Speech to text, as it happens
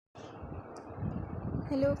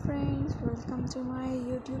Hello friends, welcome to my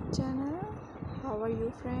YouTube channel. How are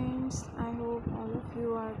you friends? I hope all of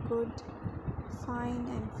you are good, fine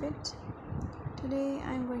and fit. Today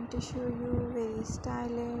I'm going to show you very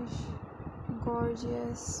stylish,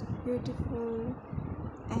 gorgeous, beautiful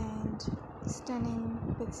and stunning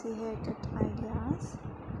pixie haircut ideas.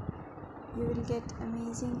 You will get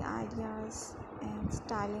amazing ideas and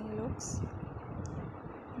styling looks.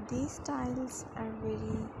 These styles are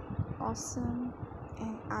very awesome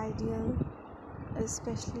and ideal,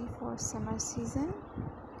 especially for summer season.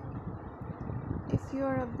 If you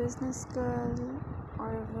are a business girl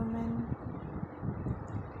or a woman,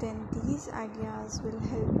 then these ideas will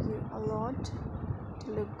help you a lot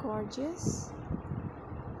to look gorgeous.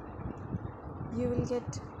 You will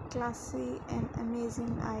get classy and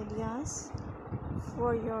amazing ideas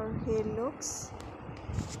for your hair looks.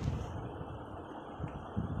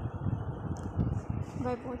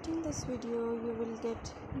 By watching this video, you will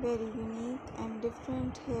get very unique and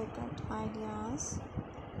different haircut ideas.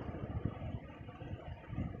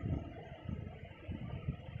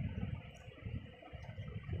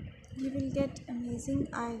 You will get amazing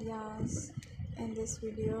ideas in this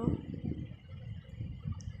video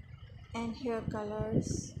and hair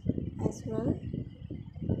colors as well.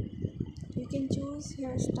 You can choose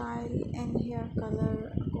hairstyle and hair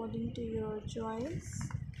color according to your choice.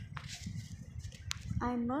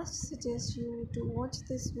 I must suggest you to watch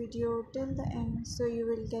this video till the end so you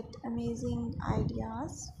will get amazing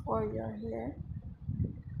ideas for your hair.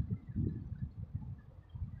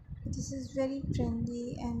 This is very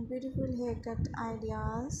trendy and beautiful haircut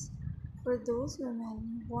ideas for those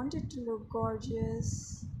women who wanted to look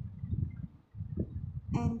gorgeous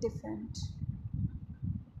and different.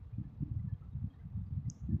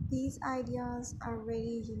 These ideas are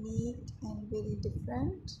very unique and very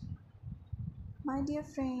different. My dear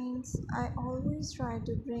friends, I always try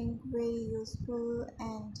to bring very useful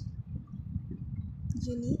and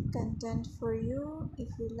unique content for you. If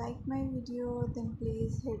you like my video, then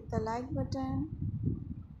please hit the like button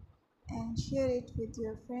and share it with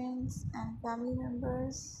your friends and family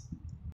members.